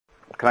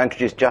can I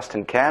introduce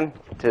Justin Can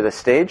to the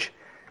stage?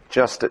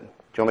 Justin, do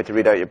you want me to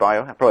read out your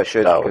bio? I probably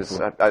should, because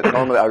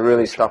normally I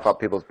really stuff up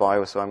people's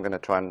bios, so I'm going to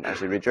try and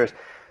actually read yours.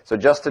 So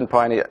Justin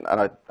pioneered,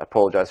 and I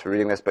apologize for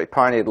reading this, but he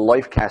pioneered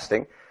live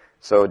casting.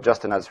 So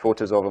Justin has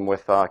photos of him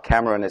with a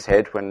camera in his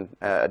head when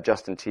at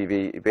Justin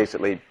TV, he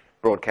basically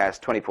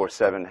broadcast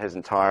 24/7 his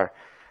entire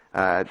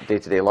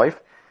day-to-day life,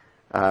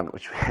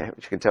 which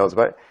you can tell us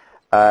about.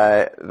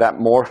 That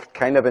morphed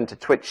kind of into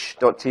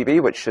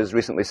TwitchTV, which has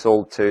recently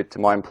sold to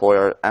my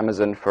employer,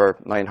 Amazon, for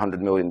 $900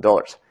 million.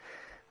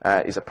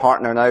 He's a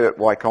partner now at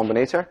Y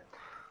Combinator.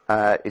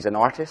 He's an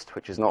artist,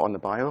 which is not on the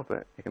bio,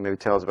 but you can maybe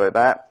tell us about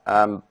that.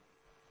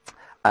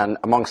 And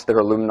amongst their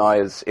alumni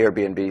is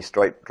Airbnb,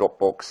 Stripe,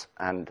 Dropbox,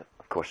 and,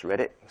 of course,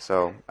 Reddit.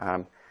 So,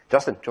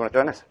 Justin, do you want to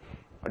join us?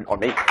 Or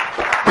me?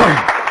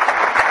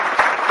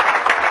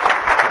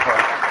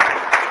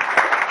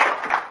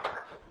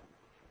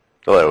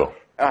 Hello.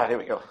 Here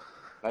we go.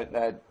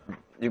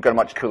 You've got a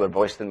much cooler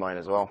voice than mine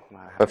as well.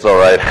 That's all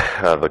right.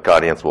 The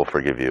audience will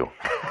forgive you.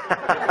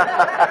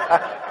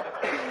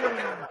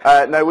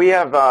 Now, we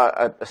have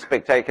a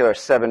spectacular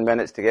 7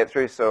 minutes to get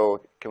through,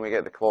 so can we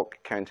get the clock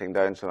counting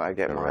down so that I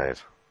get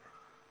Right.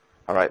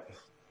 All right.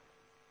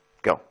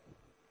 Go.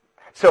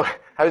 So,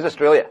 how's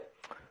Australia?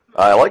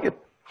 I like it.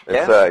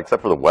 It's, Yeah?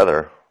 except for the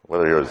weather. The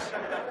weather here is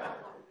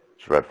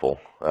dreadful.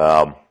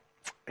 I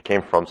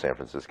came from San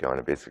Francisco, and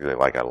it basically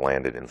like I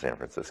landed in San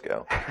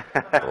Francisco.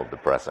 A little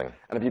depressing.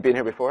 And have you been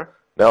here before?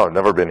 No, I've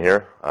never been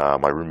here.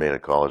 My roommate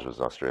at college was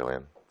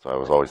Australian, so I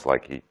was always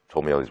like, he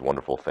told me all these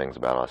wonderful things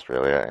about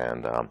Australia,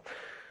 and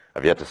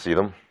I've yet to see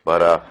them,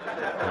 but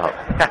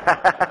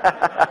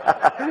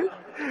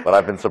but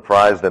I've been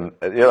surprised, and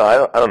I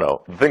don't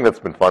know. The thing that's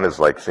been fun is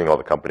like seeing all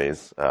the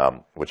companies,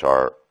 which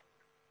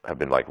have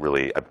been like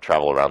really. I've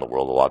traveled around the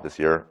world a lot this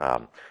year,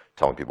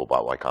 telling people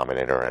about Y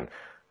Combinator, and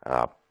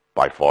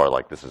by far,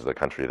 like this is the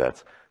country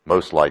that's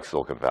most like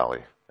Silicon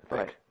Valley, I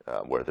think,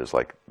 where there's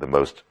like the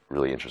most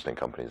really interesting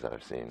companies that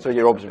I've seen. So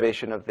your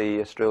observation of the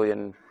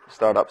Australian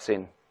startup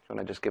scene, do you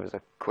want to just give us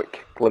a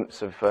quick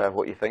glimpse of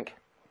what you think?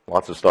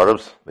 Lots of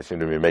startups. They seem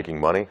to be making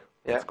money.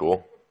 Yeah. That's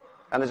cool.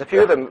 And there's a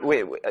few of them.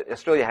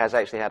 Australia has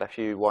actually had a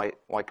few Y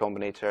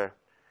Combinator.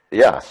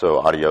 Yeah,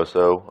 so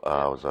Adioso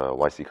was a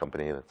YC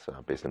company that's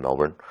based in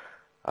Melbourne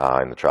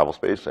in the travel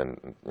space,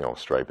 and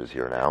Stripe is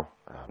here now.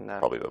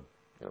 Probably the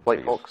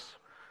Flight Fox.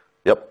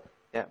 Yep.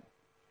 Yeah.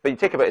 But you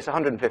take about, it's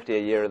 150 a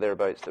year or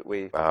thereabouts that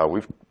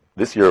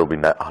this year will be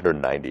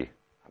 190.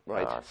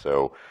 Right.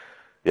 So,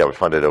 yeah, we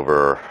funded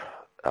over,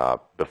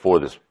 before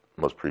this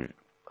most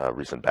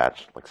recent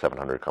batch, like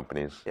 700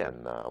 companies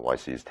in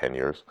YC's 10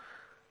 years.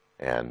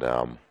 And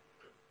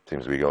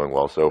seems to be going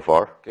well so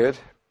far. Good.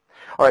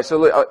 All right, so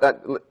look,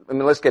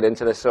 let's get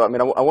into this. So,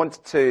 I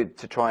wanted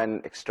to try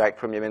and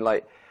extract from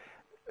you.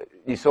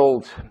 You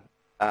sold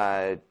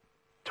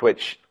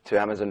Twitch to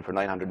Amazon for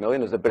 $900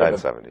 million. There's a bit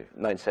 970.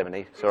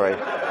 970. Sorry.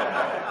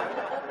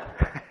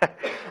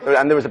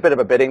 And there was a bit of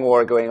a bidding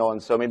war going on.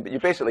 So, you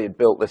basically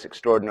built this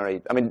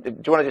extraordinary. Do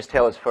you want to just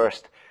tell us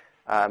first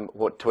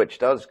what Twitch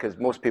does? Because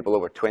most people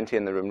over 20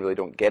 in the room really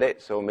don't get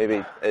it. So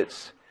maybe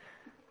it's.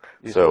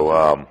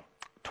 So,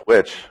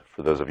 Twitch,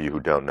 for those of you who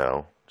don't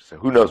know, so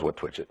who knows what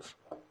Twitch is?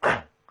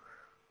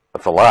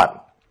 That's a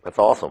lot. That's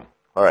awesome.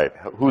 All right,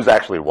 who's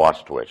actually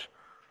watched Twitch?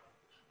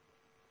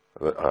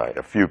 All right,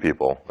 a few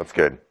people. That's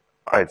good.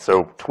 All right,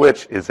 so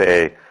Twitch is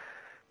a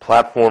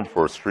platform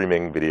for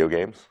streaming video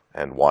games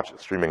and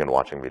streaming and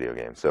watching video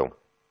games. So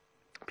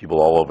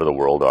people all over the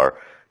world are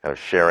kind of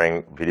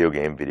sharing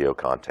video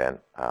content,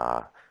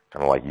 kind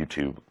of like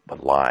YouTube,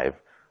 but live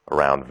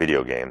around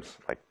video games,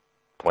 like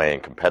playing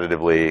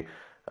competitively,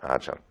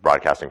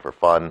 broadcasting for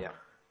fun.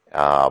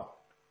 Yeah.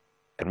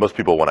 And most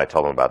people, when I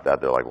tell them about that,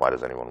 they're like, why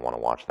does anyone want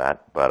to watch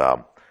that? But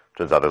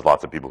turns out there's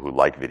lots of people who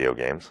like video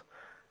games.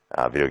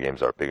 Video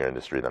games are a bigger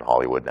industry than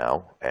Hollywood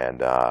now.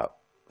 And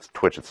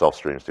Twitch itself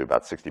streams to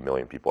about 60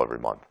 million people every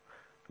month.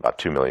 About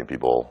 2 million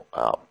people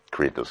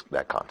create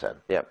that content.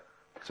 Yep.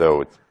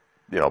 So it's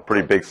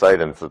pretty big site,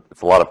 and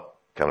it's a lot of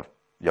kind of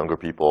younger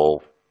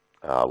people,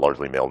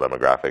 largely male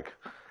demographic.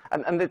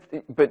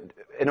 But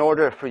in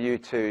order for you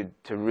to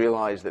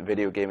realize that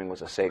video gaming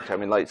was a sector,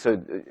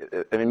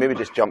 maybe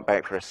just jump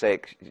back for a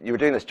sec. You were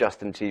doing this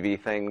Justin TV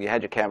thing. You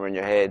had your camera in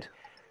your head,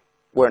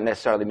 weren't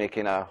necessarily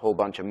making a whole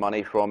bunch of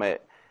money from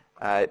it,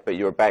 but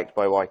you were backed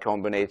by Y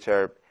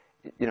Combinator.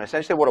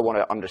 Essentially what I want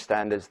to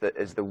understand is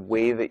the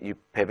way that you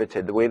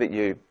pivoted, the way that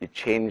you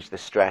changed the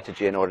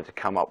strategy in order to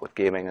come up with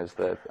gaming as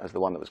the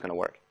one that was going to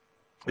work.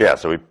 Yeah,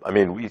 so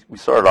we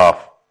started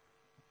off.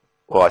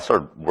 Well, I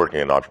started working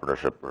in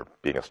entrepreneurship or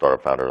being a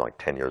startup founder like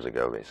 10 years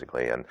ago,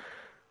 basically, and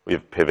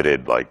we've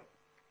pivoted like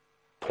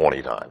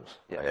 20 times.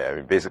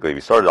 Yeah. Basically,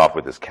 we started off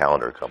with this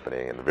calendar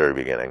company in the very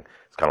beginning.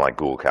 It's kind of like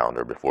Google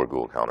Calendar before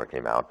Google Calendar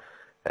came out.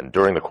 And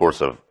during the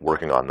course of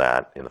working on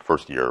that, in the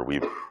first year,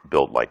 we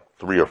built like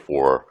 3 or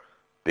 4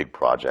 big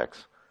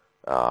projects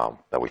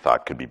that we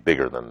thought could be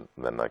bigger than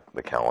like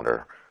the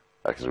calendar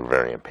because we were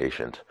very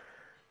impatient.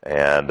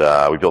 And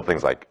we built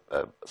things like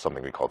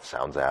something we called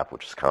Sounds App,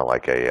 which is kind of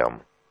like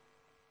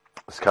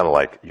it's kind of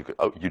like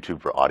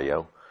YouTube for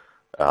audio.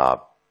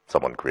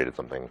 Someone created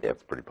something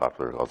that's pretty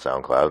popular called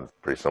SoundCloud. It's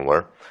pretty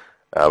similar.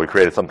 We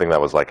created something that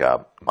was like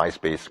a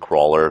MySpace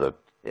crawler to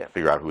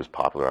figure out who was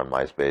popular on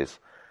MySpace.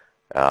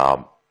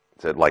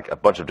 So like a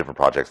bunch of different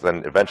projects.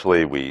 Then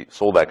eventually we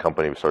sold that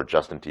company. We started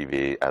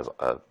TwitchTV as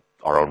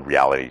our own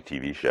reality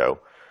TV show.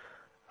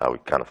 We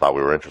kind of thought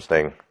we were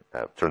interesting.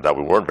 Turns out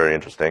we weren't very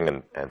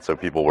interesting, and so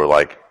people were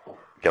like,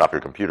 get off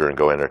your computer and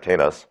go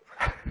entertain us.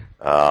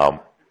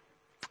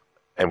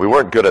 And we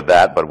weren't good at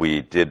that, but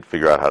we did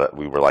figure out how to,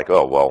 we were like,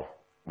 oh, well,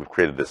 we've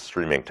created this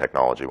streaming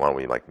technology. Why don't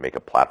we like make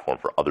a platform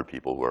for other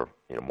people who are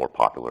more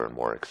popular and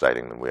more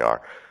exciting than we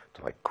are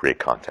to like create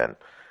content.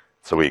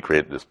 So we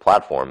created this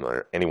platform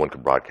where anyone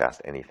could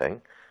broadcast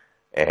anything.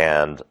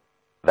 And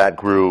that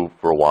grew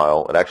for a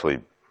while. It actually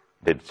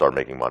did start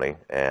making money.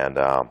 And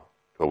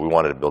but we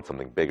wanted to build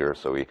something bigger.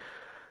 So we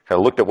kind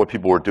of looked at what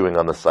people were doing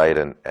on the site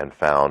and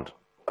found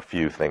a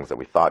few things that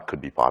we thought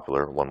could be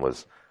popular. One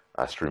was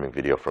streaming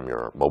video from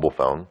your mobile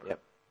phone. Yep.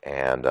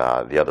 And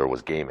the other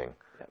was gaming.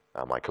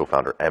 Yep. My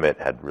co-founder, Emmett,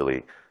 had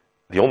really...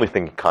 The only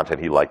content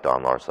he liked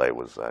on our site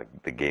was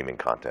the gaming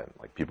content,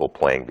 like people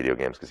playing video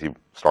games, because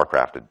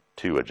StarCraft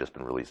 2 had just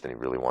been released, and he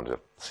really wanted to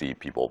see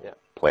people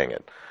playing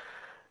it.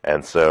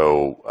 And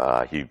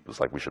so he was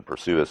like, we should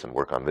pursue this and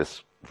work on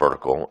this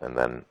vertical, and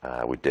then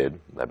we did.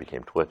 That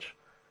became Twitch.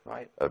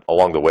 Right.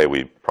 Along the way,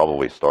 we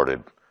probably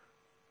started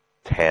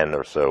 10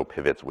 or so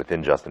pivots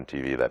within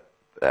TwitchTV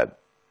that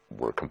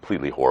were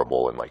completely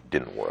horrible and like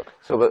didn't work.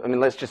 So, I mean,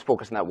 let's just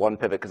focus on that one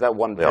pivot, because that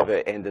one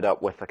pivot ended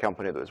up with a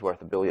company that was worth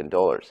 $1 billion.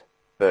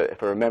 But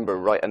if I remember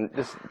right, and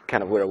this is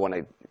kind of where I want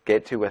to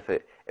get to with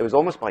it, it was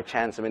almost by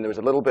chance. I mean, there was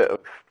a little bit of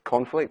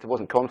conflict. It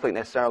wasn't conflict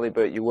necessarily,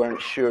 but you weren't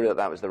sure that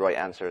that was the right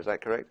answer. Is that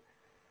correct?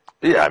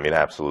 Yeah, I mean,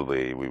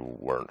 absolutely, we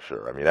weren't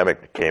sure. I mean,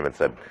 Emmett came and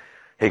said,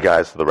 hey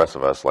guys, to the rest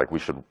of us, like we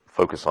should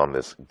focus on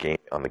this game,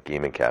 on the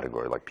gaming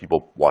category, like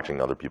people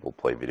watching other people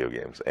play video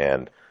games.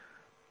 And,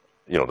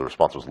 the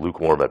response was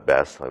lukewarm at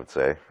best, I would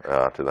say,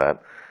 to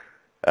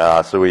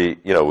that. So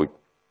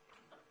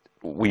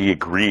we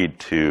agreed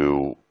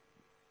to...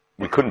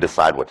 We couldn't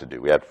decide what to do.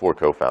 We had 4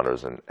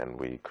 co-founders, and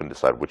we couldn't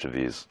decide which of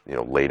these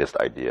latest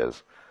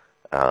ideas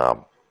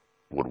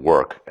would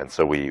work. And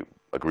so we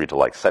agreed to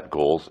like set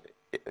goals,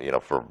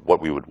 for what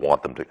we would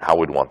want them to, how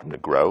we'd want them to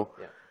grow,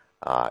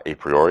 a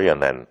priori,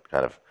 and then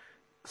kind of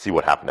see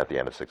what happened at the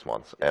end of 6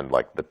 months. And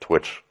like the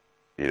Twitch,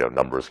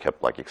 numbers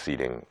kept like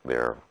exceeding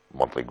their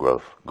monthly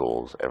growth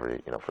goals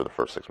every, for the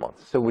first 6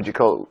 months. So would you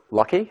call it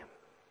lucky?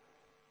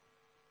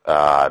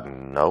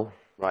 No.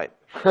 Right.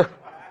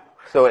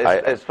 So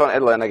it's fun,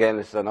 and again,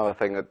 this is another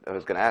thing that I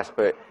was going to ask,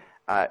 but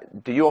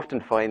do you often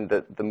find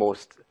that the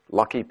most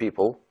lucky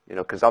people,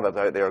 because others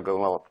out there are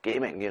going, well,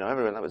 gaming,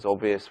 everyone, that was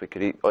obvious, we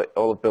could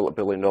all have built $1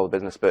 billion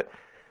business, but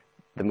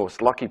the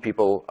most lucky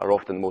people are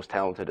often the most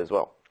talented as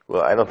well.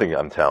 Well, I don't think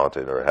I'm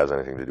talented or it has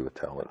anything to do with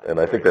talent. And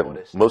I think that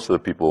most of the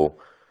people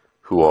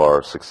who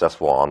are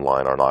successful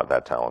online are not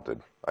that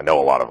talented. I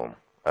know a lot of them.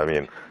 I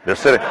mean, they're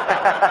sitting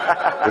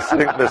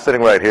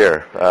right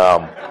here.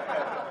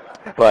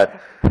 But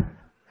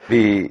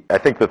I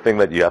think the thing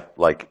that you have,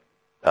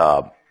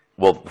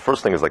 well, the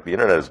first thing is like the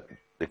internet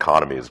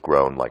economy has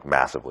grown like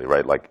massively,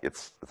 right? Like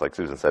it's like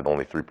Susan said,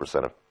 only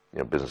 3%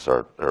 of business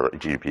or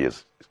GDP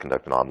is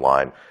conducted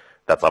online.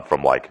 That's up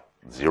from like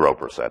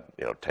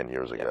 0%, 10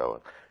 years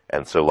ago.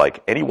 And so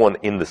like anyone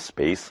in the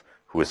space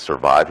who has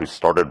survived, who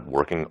started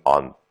working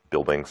on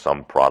building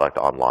some product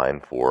online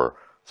for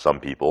some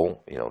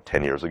people,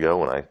 10 years ago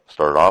when I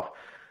started off,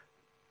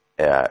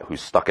 who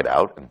stuck it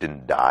out and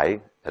didn't die,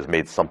 has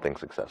made something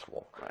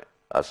successful. Right.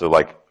 So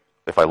like,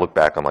 if I look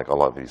back on like a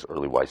lot of these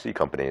early YC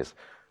companies,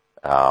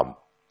 one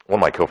of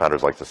my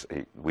co-founders likes to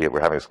say, we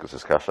were having this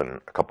discussion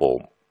a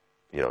couple,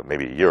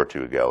 maybe a year or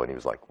two ago, and he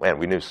was like, man,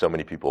 we knew so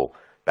many people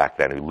back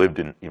then who lived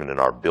even in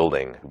our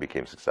building who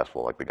became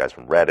successful, like the guys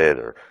from Reddit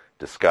or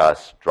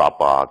Discuss,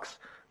 Dropbox,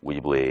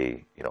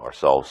 Weebly,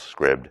 ourselves,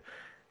 Scribd.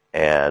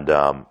 And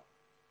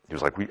he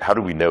was like, how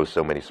do we know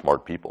so many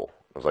smart people?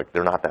 I was like,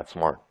 they're not that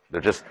smart. They're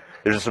just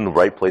in the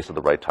right place at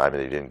the right time,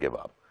 and they didn't give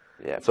up.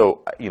 Yeah.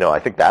 So, I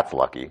think that's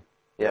lucky.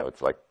 Yeah.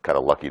 It's like kind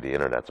of lucky the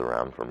internet's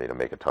around for me to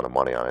make a ton of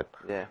money on it.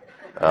 Yeah.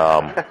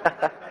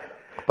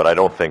 But I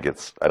don't think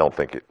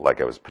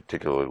like I was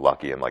particularly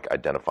lucky in like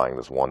identifying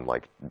this one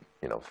like,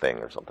 thing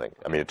or something.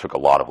 I mean, it took a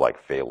lot of like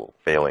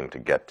failing to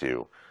get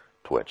to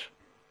Twitch.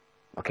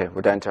 Okay,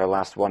 we're down to our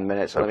last 1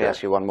 minute, so let me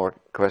ask you one more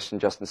question,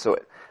 Justin. So,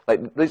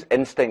 like, these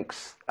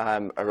instincts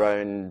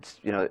around,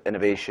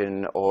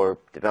 innovation or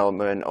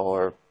development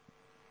or,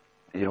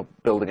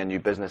 building a new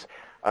business,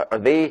 are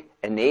they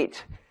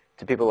innate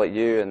to people like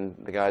you and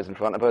the guys in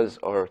front of us,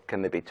 or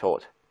can they be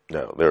taught?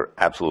 No, they're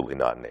absolutely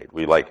not innate.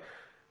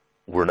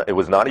 It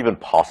was not even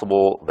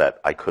possible that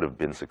I could have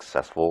been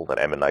successful, that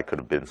Em and I could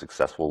have been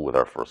successful with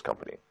our first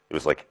company. It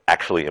was like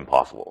actually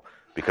impossible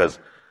because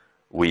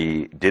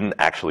we didn't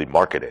actually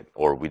market it,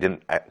 or we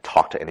didn't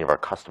talk to any of our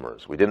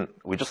customers. We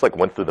just like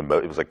went through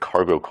it was like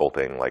cargo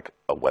culting, like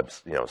a web,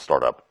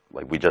 startup.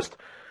 Like we just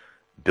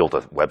built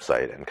a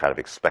website and kind of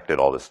expected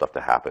all this stuff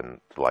to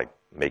happen to like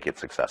make it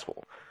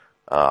successful.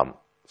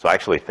 So I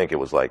actually think it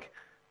was like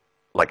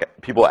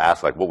people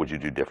ask like, what would you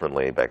do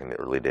differently back in the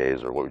early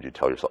days, or what would you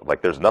tell yourself?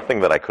 Like, there's nothing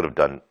that I could have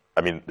done.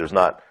 I mean,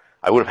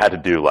 I would have had to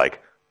do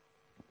like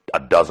a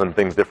dozen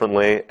things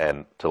differently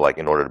and to like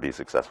in order to be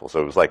successful.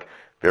 So it was like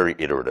very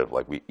iterative.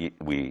 Like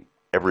we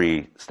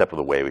every step of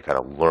the way we kind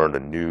of learned a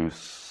new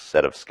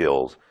set of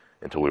skills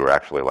until we were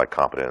actually like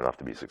competent enough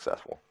to be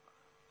successful.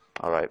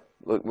 All right.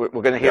 Look, we're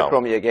going to hear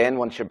from you again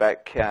once you're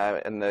back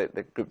in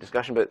the group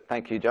discussion, but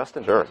thank you,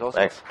 Justin. Sure. Awesome.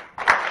 Thanks.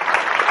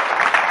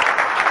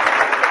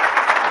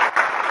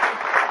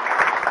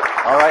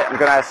 All right, I'm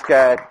going to ask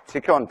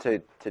Tikon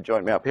to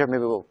join me up here.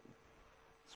 Maybe we'll